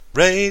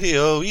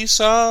Radio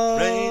Esau.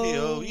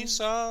 Radio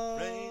Esau.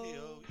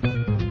 Radio.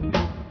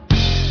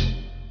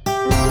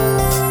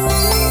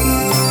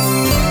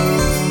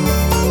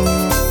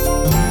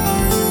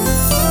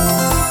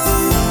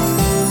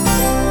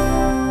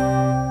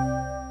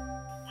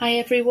 Hi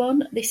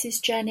everyone, this is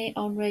Jenny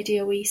on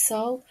Radio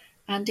Esol,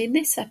 and in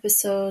this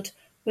episode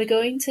we're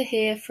going to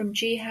hear from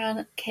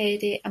Jihan,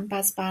 Katie and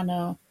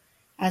Bazbano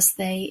as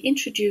they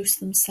introduce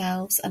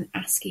themselves and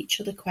ask each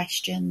other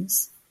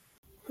questions.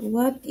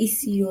 What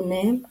is your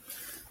name?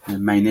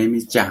 My name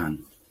is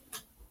Jahan.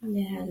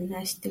 Yeah,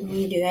 nice to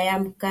meet you. I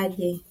am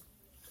Kadi.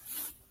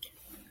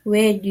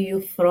 Where do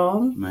you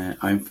from?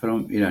 I'm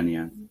from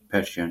Iranian,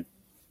 Persian.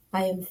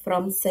 I am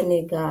from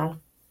Senegal.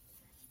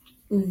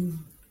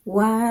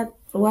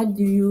 What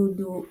do you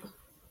do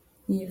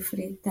in your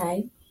free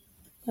time?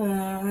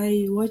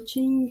 I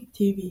watching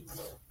TV.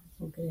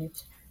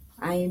 Great.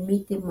 I am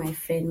meeting my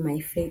friend my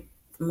free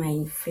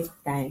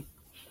time.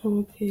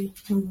 Okay.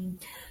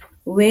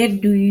 Where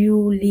do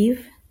you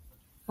live?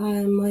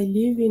 I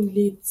live in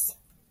Leeds.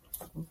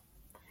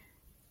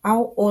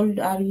 How old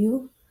are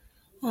you?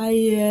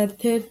 I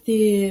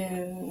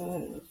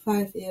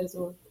 35 years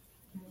old.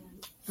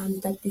 I'm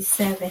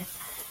 37.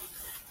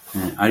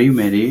 Are you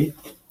married?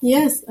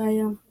 Yes, I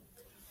am.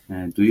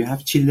 Do you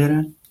have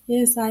children?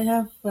 Yes, I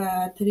have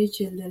 3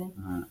 children.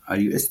 Are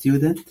you a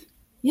student?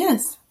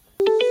 Yes.